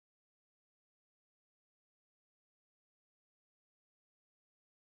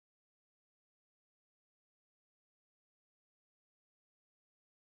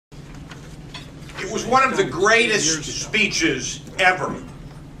It was one of the greatest speeches ever.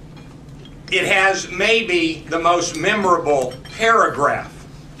 It has maybe the most memorable paragraph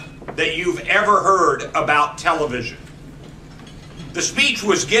that you've ever heard about television. The speech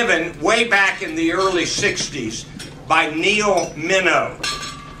was given way back in the early 60s by Neil Minow.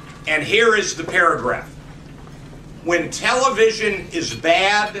 And here is the paragraph. When television is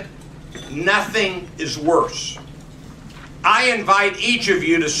bad, nothing is worse. I invite each of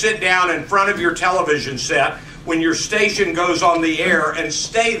you to sit down in front of your television set when your station goes on the air and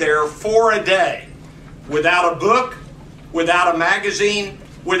stay there for a day, without a book, without a magazine,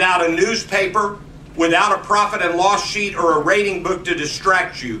 without a newspaper, without a profit and loss sheet or a rating book to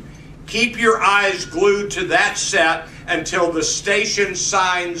distract you. Keep your eyes glued to that set until the station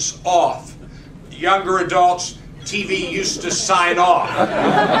signs off. Younger adults, TV used to sign off.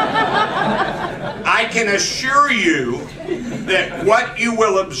 I can assure you that what you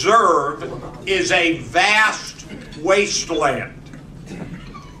will observe is a vast wasteland.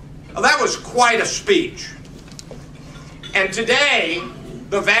 Well, that was quite a speech. And today,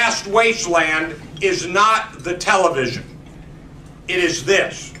 the vast wasteland is not the television. It is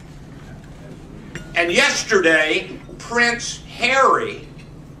this. And yesterday, Prince Harry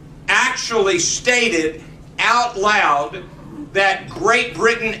actually stated out loud that Great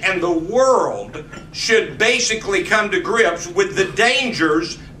Britain and the world should basically come to grips with the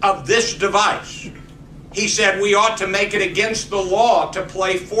dangers of this device. He said we ought to make it against the law to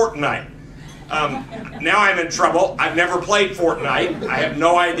play Fortnite. Now I'm in trouble. I've never played Fortnite. I have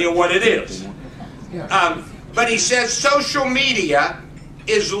no idea what it is. But he says social media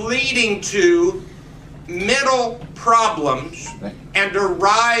is leading to mental problems and a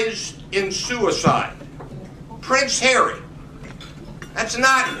rise in suicide. Prince Harry. That's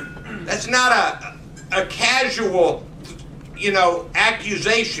not a casual,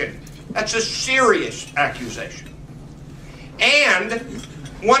 accusation. That's a serious accusation. And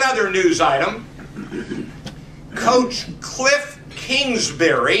one other news item. Coach Cliff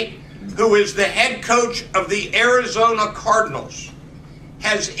Kingsbury, who is the head coach of the Arizona Cardinals,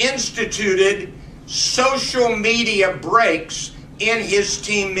 has instituted social media breaks in his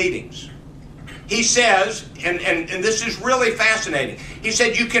team meetings. He says, and this is really fascinating, he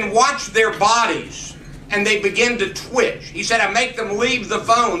said you can watch their bodies and they begin to twitch. He said I make them leave the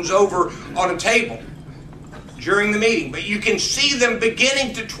phones over on a table during the meeting, but you can see them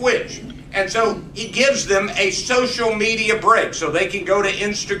beginning to twitch. And so he gives them a social media break so they can go to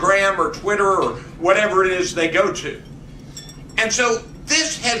Instagram or Twitter or whatever it is they go to. And so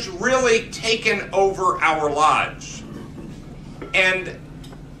this has really taken over our lives. And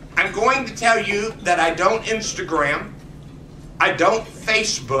I'm going to tell you that I don't Instagram, I don't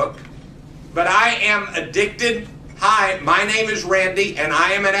Facebook, but I am addicted. Hi, my name is Randy and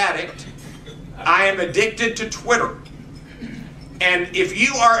I am an addict. I am addicted to Twitter. And if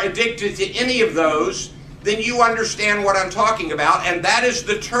you are addicted to any of those, then you understand what I'm talking about. And that is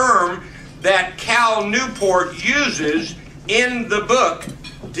the term that Cal Newport uses in the book,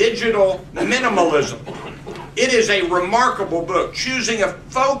 Digital Minimalism. It is a remarkable book. Choosing a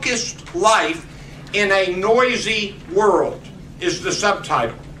focused life in a noisy world is the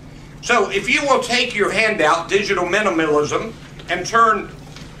subtitle. So if you will take your handout, Digital Minimalism, and turn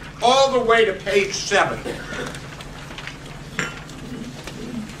all the way to page 7.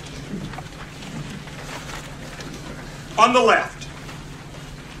 On the left,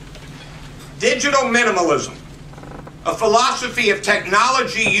 Digital Minimalism, a philosophy of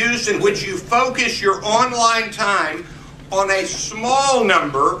technology use in which you focus your online time on a small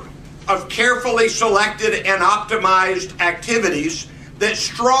number of carefully selected and optimized activities that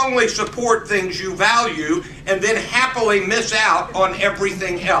strongly support things you value and then happily miss out on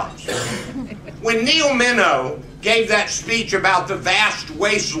everything else. When Neil Minow gave that speech about the vast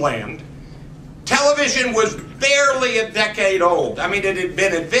wasteland, television was barely a decade old. I mean, it had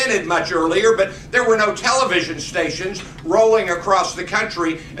been invented much earlier, but there were no television stations rolling across the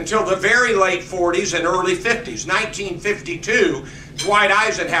country until the very late 40s and early 50s. 1952, Dwight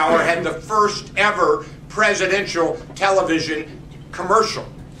Eisenhower had the first ever presidential television commercial.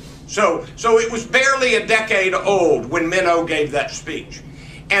 So it was barely a decade old when Minow gave that speech.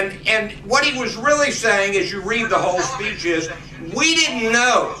 And what he was really saying, as you read the whole speech, is we didn't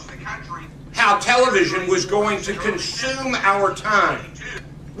know how television was going to consume our time.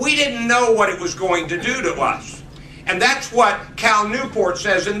 We didn't know what it was going to do to us. And that's what Cal Newport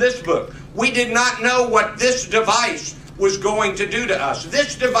says in this book. We did not know what this device was going to do to us.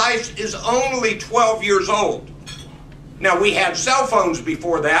 This device is only 12 years old. Now, we had cell phones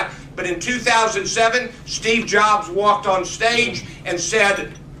before that, but in 2007, Steve Jobs walked on stage and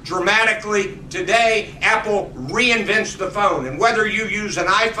said, dramatically. Today, Apple reinvents the phone. And whether you use an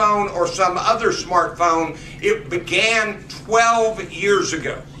iPhone or some other smartphone, it began 12 years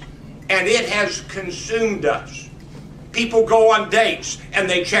ago. And it has consumed us. People go on dates and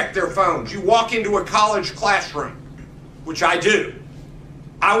they check their phones. You walk into a college classroom, which I do.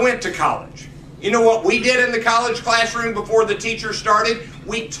 I went to college. You know what we did in the college classroom before the teacher started?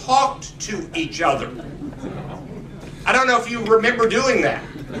 We talked to each other. I don't know if you remember doing that,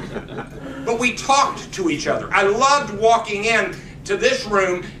 but we talked to each other. I loved walking in to this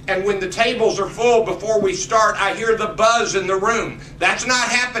room, and when the tables are full before we start, I hear the buzz in the room. That's not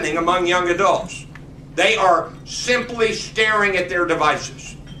happening among young adults. They are simply staring at their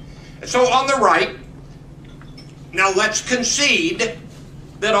devices. And so on the right, now let's concede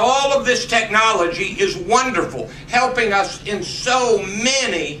that all of this technology is wonderful, helping us in so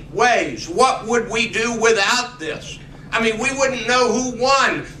many ways. What would we do without this? I mean, we wouldn't know who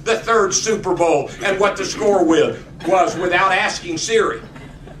won the third Super Bowl and what the score was without asking Siri.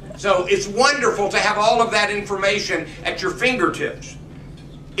 So it's wonderful to have all of that information at your fingertips,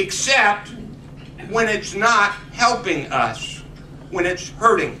 except when it's not helping us, when it's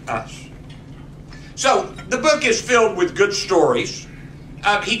hurting us. So the book is filled with good stories.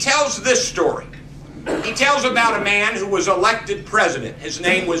 He tells this story. He tells about a man who was elected president. His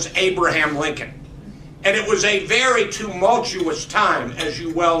name was Abraham Lincoln. And it was a very tumultuous time, as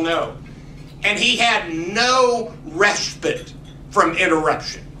you well know. And he had no respite from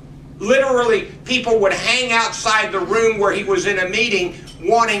interruption. Literally, people would hang outside the room where he was in a meeting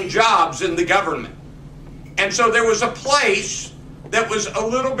wanting jobs in the government. And so there was a place that was a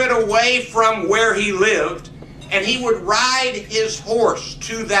little bit away from where he lived, and he would ride his horse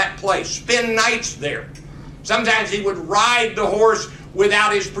to that place, spend nights there. Sometimes he would ride the horse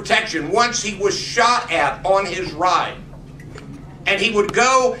without his protection. Once he was shot at on his ride. And he would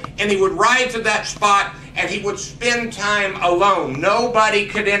go and he would ride to that spot and he would spend time alone. Nobody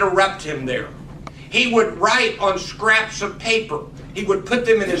could interrupt him there. He would write on scraps of paper. He would put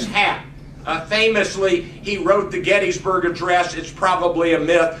them in his hat. Famously, he wrote the Gettysburg Address, it's probably a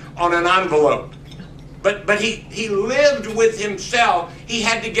myth, on an envelope. But he lived with himself. He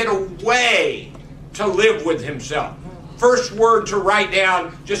had to get away to live with himself. First word to write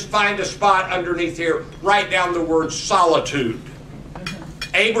down, just find a spot underneath here, write down the word solitude.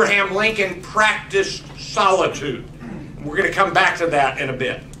 Abraham Lincoln practiced solitude. We're going to come back to that in a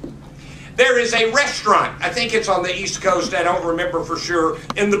bit. There is a restaurant, I think it's on the East Coast, I don't remember for sure,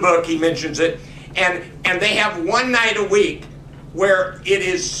 in the book he mentions it, and they have one night a week where it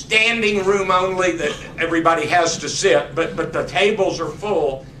is standing room only, that everybody has to sit, but the tables are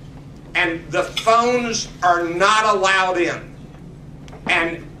full, and the phones are not allowed in.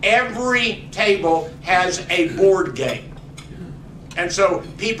 And every table has a board game. And so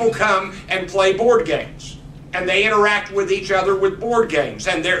people come and play board games. And they interact with each other with board games.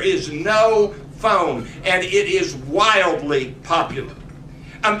 And there is no phone. And it is wildly popular.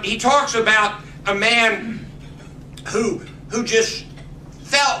 He talks about a man who just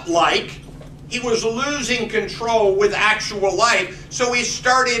felt like he was losing control with actual life, so he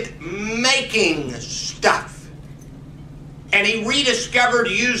started making stuff. And he rediscovered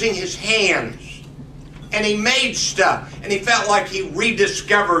using his hands. And he made stuff. And he felt like he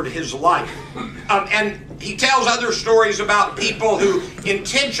rediscovered his life. And he tells other stories about people who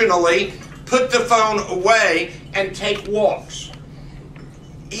intentionally put the phone away and take walks.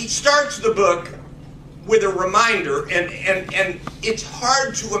 He starts the book with a reminder, and it's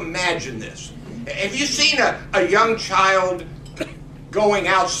hard to imagine this. Have you seen a young child going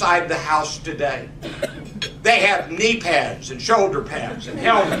outside the house today? They have knee pads and shoulder pads and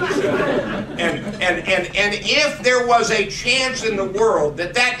helmets. And if there was a chance in the world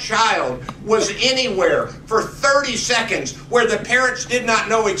that that child was anywhere for 30 seconds where the parents did not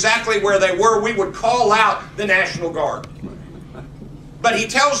know exactly where they were, we would call out the National Guard. But he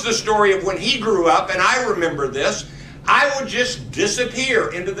tells the story of when he grew up, and I remember this, I would just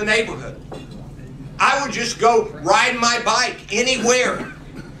disappear into the neighborhood. I would just go ride my bike anywhere.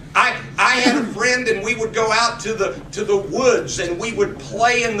 I had a friend, and we would go out to the woods, and we would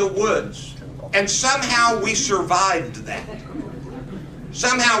play in the woods. And somehow we survived that.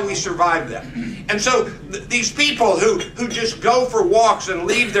 Somehow we survived that. And so these people who just go for walks and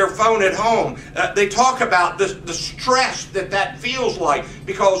leave their phone at home, they talk about the stress that feels like,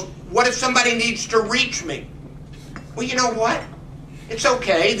 because what if somebody needs to reach me? Well, you know what? It's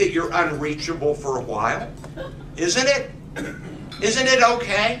okay that you're unreachable for a while. Isn't it? Isn't it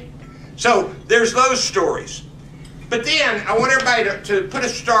okay? So there's those stories. But then I want everybody to put a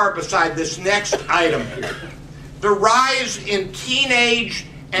star beside this next item here. The rise in teenage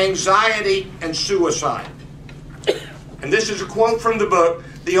anxiety, and suicide. And this is a quote from the book.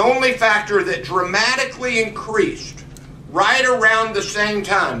 The only factor that dramatically increased right around the same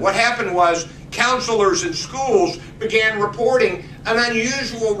time, what happened was counselors in schools began reporting an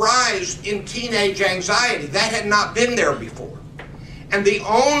unusual rise in teenage anxiety. That had not been there before. And the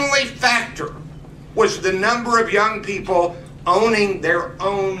only factor was the number of young people owning their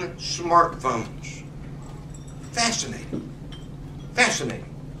own smartphones. Fascinating. Fascinating.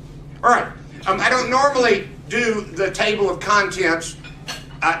 All right. I don't normally do the table of contents.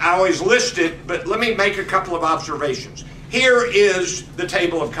 I always list it, but let me make a couple of observations. Here is the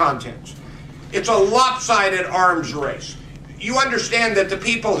table of contents. It's a lopsided arms race. You understand that the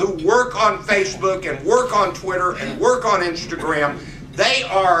people who work on Facebook and work on Twitter and work on Instagram, they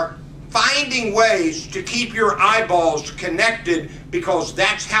are finding ways to keep your eyeballs connected because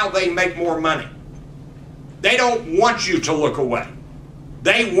that's how they make more money. They don't want you to look away.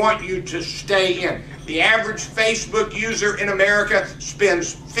 They want you to stay in. The average Facebook user in America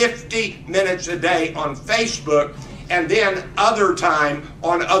spends 50 minutes a day on Facebook and then other time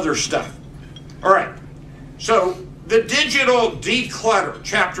on other stuff. All right, so the digital declutter,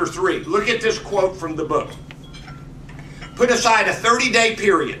 chapter 3. Look at this quote from the book. Put aside a 30-day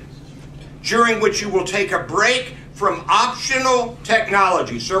period during which you will take a break from optional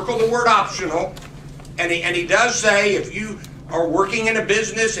technology. Circle the word optional. And he does say if you are working in a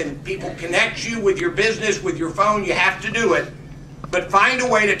business and people connect you with your business, with your phone, you have to do it. But find a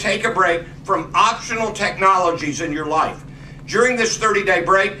way to take a break from optional technologies in your life. During this 30-day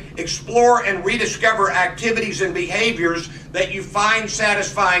break, explore and rediscover activities and behaviors that you find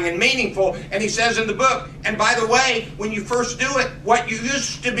satisfying and meaningful. And he says in the book, and by the way, when you first do it, what you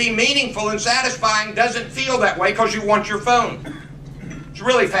used to be meaningful and satisfying doesn't feel that way because you want your phone. It's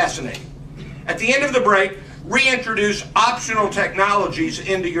really fascinating. At the end of the break, reintroduce optional technologies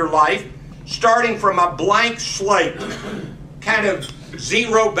into your life, starting from a blank slate, kind of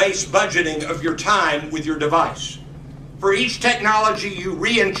zero-based budgeting of your time with your device. For each technology you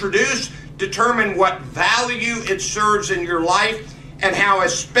reintroduce, determine what value it serves in your life and how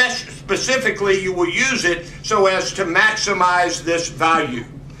specifically you will use it so as to maximize this value.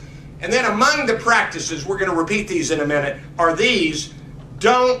 And then among the practices, we're going to repeat these in a minute, are these: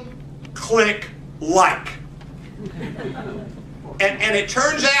 don't click like. And it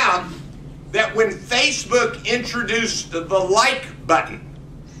turns out that when Facebook introduced the like button,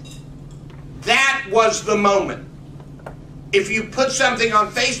 that was the moment. If you put something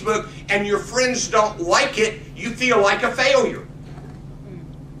on Facebook and your friends don't like it, you feel like a failure.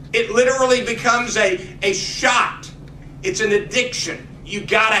 It literally becomes a shot. It's an addiction. You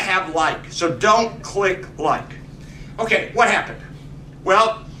gotta have like. So don't click like. Okay, what happened?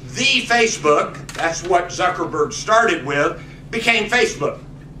 Well, the Facebook, that's what Zuckerberg started with, became Facebook.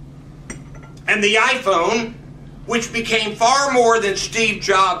 And the iPhone, which became far more than Steve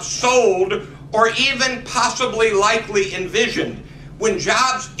Jobs sold or even possibly likely envisioned. When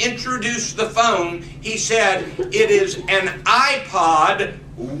Jobs introduced the phone, he said, it is an iPod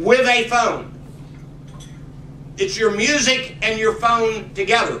with a phone. It's your music and your phone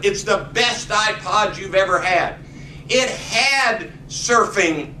together. It's the best iPod you've ever had. It had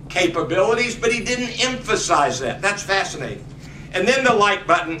surfing capabilities, but he didn't emphasize that. That's fascinating. And then the like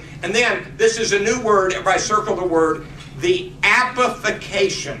button, and then this is a new word, everybody circle the word, the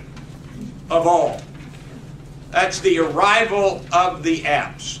appification of all. That's the arrival of the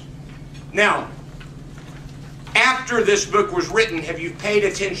apps. Now, after this book was written, have you paid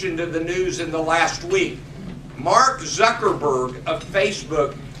attention to the news in the last week? Mark Zuckerberg of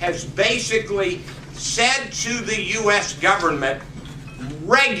Facebook has basically said to the U.S. government,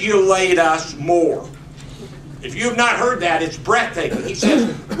 regulate us more. If you have not heard that, it's breathtaking. He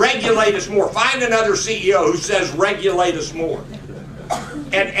says, regulate us more. Find another CEO who says, regulate us more.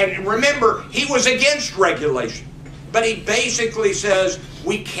 And remember, he was against regulation. But he basically says,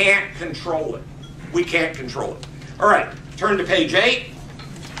 we can't control it. We can't control it. All right, turn to page 8.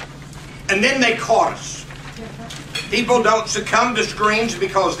 And then they caught us. People don't succumb to screens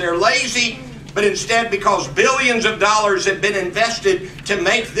because they're lazy, but instead because billions of dollars have been invested to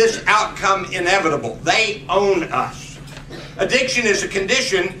make this outcome inevitable. They own us. Addiction is a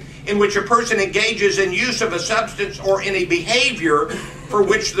condition in which a person engages in use of a substance or any behavior for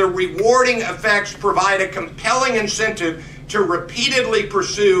which the rewarding effects provide a compelling incentive to repeatedly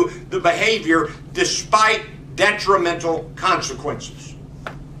pursue the behavior despite detrimental consequences.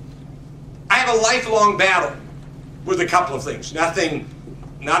 I have a lifelong battle with a couple of things. Nothing,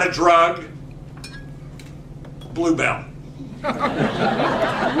 not a drug, Bluebell. and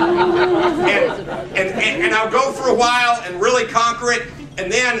I'll go for a while and really conquer it,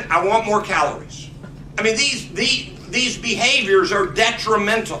 and then I want more calories. I mean, these behaviors are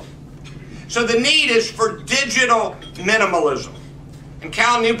detrimental. So the need is for digital minimalism. And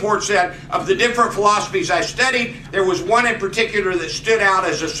Cal Newport said, of the different philosophies I studied, there was one in particular that stood out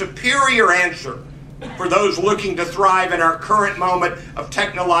as a superior answer for those looking to thrive in our current moment of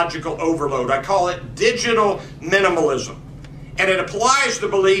technological overload. I call it digital minimalism. And it applies the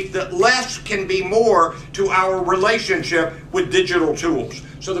belief that less can be more to our relationship with digital tools.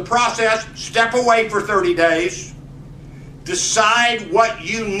 So the process, step away for 30 days, decide what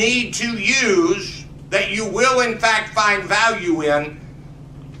you need to use that you will in fact find value in,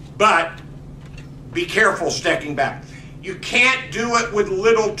 but be careful stepping back. You can't do it with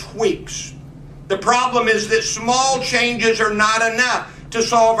little tweaks. The problem is that small changes are not enough to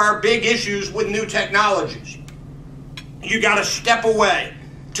solve our big issues with new technologies. You got to step away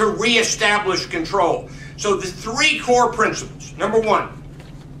to reestablish control. So the three core principles. Number one,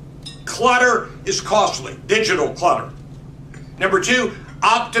 clutter is costly, digital clutter. Number two,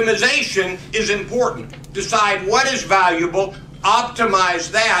 optimization is important. Decide what is valuable,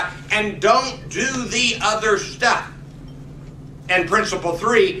 optimize that, and don't do the other stuff. And principle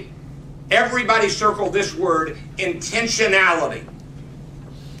three, everybody circle this word, intentionality.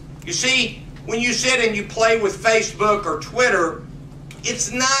 You see, when you sit and you play with Facebook or Twitter,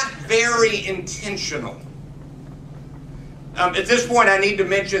 it's not very intentional. At this point, I need to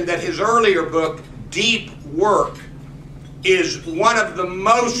mention that his earlier book, Deep Work, is one of the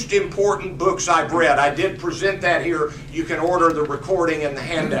most important books I've read. I did present that here. You can order the recording and the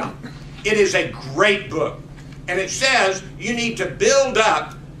handout. It is a great book. And it says you need to build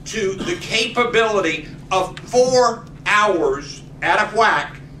up to the capability of 4 hours at a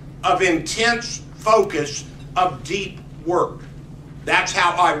whack of intense focus of deep work. That's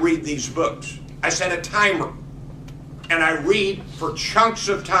how I read these books. I set a timer and I read for chunks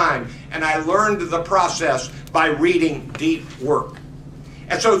of time, and I learned the process by reading Deep Work.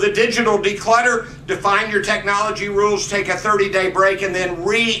 And so the digital declutter, define your technology rules, take a 30-day break, and then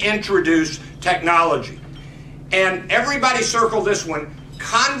reintroduce technology. And everybody circle this one,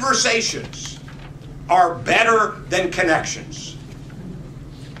 conversations are better than connections.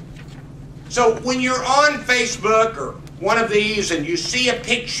 So when you're on Facebook or one of these and you see a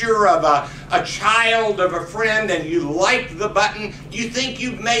picture of a child of a friend and you like the button, you think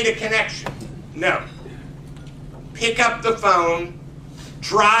you've made a connection. No. Pick up the phone,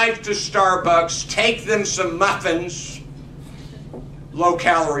 drive to Starbucks, take them some muffins,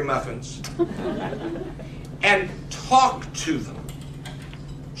 low-calorie muffins, and talk to them.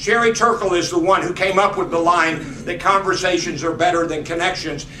 Sherry Turkle is the one who came up with the line that conversations are better than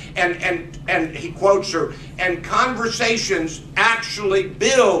connections, and he quotes her, and conversations actually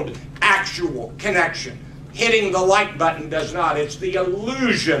build actual connection. Hitting the like button does not. It's the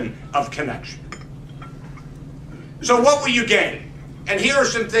illusion of connection. So what will you gain? And here are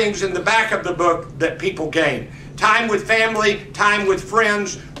some things in the back of the book that people gain. Time with family, time with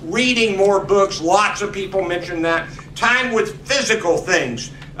friends, reading more books. Lots of people mention that. Time with physical things.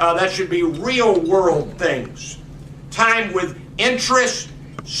 That should be real world things. Time with interest,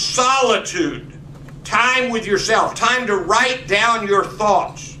 solitude, time with yourself, time to write down your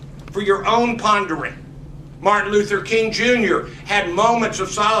thoughts for your own pondering. Martin Luther King Jr. had moments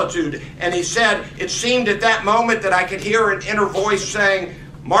of solitude, and he said, it seemed at that moment that I could hear an inner voice saying,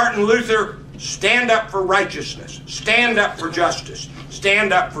 Martin Luther, stand up for righteousness, stand up for justice,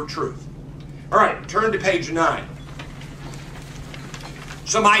 stand up for truth. All right, turn to page 9.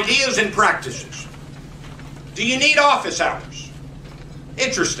 Some ideas and practices. Do you need office hours?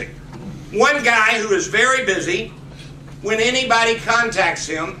 Interesting. One guy who is very busy, when anybody contacts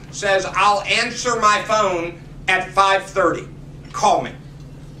him, says, I'll answer my phone at 5:30. Call me.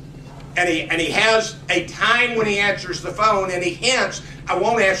 And he has a time when he answers the phone, and he hints, I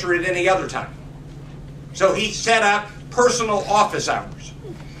won't answer it any other time. So he set up personal office hours.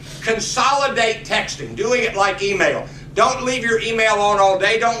 Consolidate texting, doing it like email. Don't leave your email on all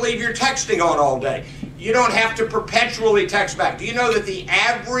day. Don't leave your texting on all day. You don't have to perpetually text back. Do you know that the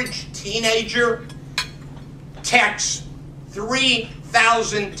average teenager texts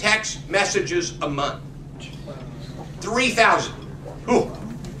 3,000 text messages a month? 3,000. All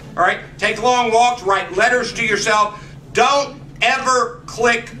right, take long walks, write letters to yourself. Don't ever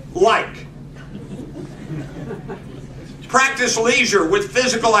click like. Practice leisure with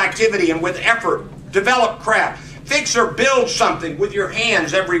physical activity and with effort. Develop craft. Fix or build something with your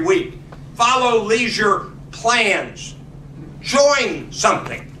hands every week. Follow leisure plans. Join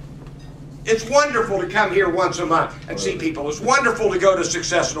something. It's wonderful to come here once a month and see people. It's wonderful to go to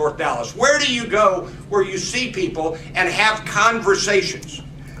Success North Dallas. Where do you go where you see people and have conversations?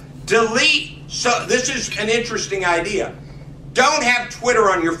 Delete. So this is an interesting idea. Don't have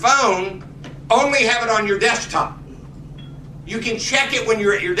Twitter on your phone. Only have it on your desktop. You can check it when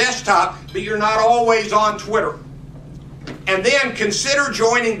you're at your desktop, but you're not always on Twitter. And then consider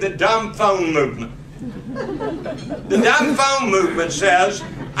joining the dumb phone movement. The dumb phone movement says,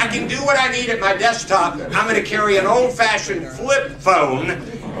 I can do what I need at my desktop. I'm going to carry an old-fashioned flip phone.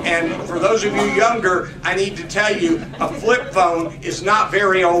 And for those of you younger, I need to tell you, a flip phone is not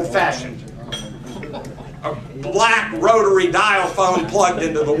very old-fashioned. A black rotary dial phone plugged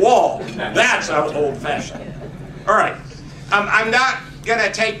into the wall. That's old-fashioned. All right. I'm not going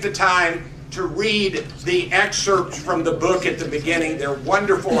to take the time to read the excerpts from the book at the beginning. They're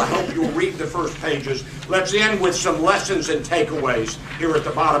wonderful. I hope you'll read the first pages. Let's end with some lessons and takeaways here at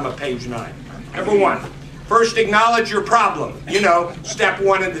the bottom of page 9. Number 1, first acknowledge your problem. You know, step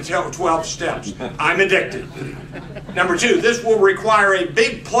 1 in the 12 steps. I'm addicted. Number 2, this will require a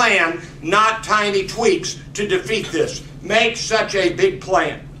big plan, not tiny tweaks, to defeat this. Make such a big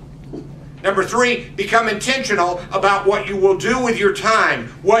plan. Number 3, become intentional about what you will do with your time,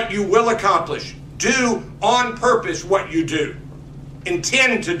 what you will accomplish. Do on purpose what you do.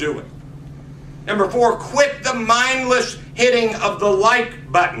 Intend to do it. Number 4, quit the mindless hitting of the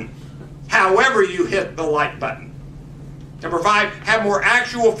like button, however you hit the like button. Number 5, have more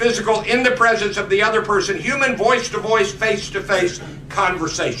actual, physical, in the presence of the other person, human, voice-to-voice, face-to-face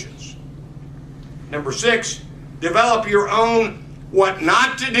conversations. Number 6, develop your own what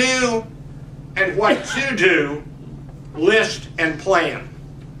not to do and what to do list and plan.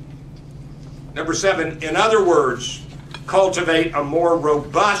 Number 7, in other words, cultivate a more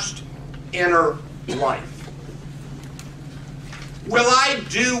robust inner life. Will I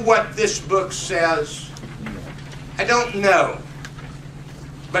do what this book says? I don't know.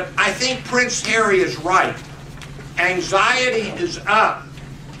 But I think Prince Harry is right. Anxiety is up.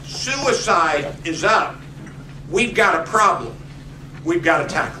 Suicide is up. We've got a problem. We've got to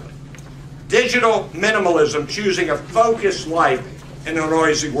tackle it. Digital minimalism, choosing a focused life in a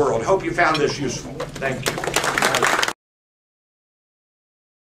noisy world. Hope you found this useful. Thank you.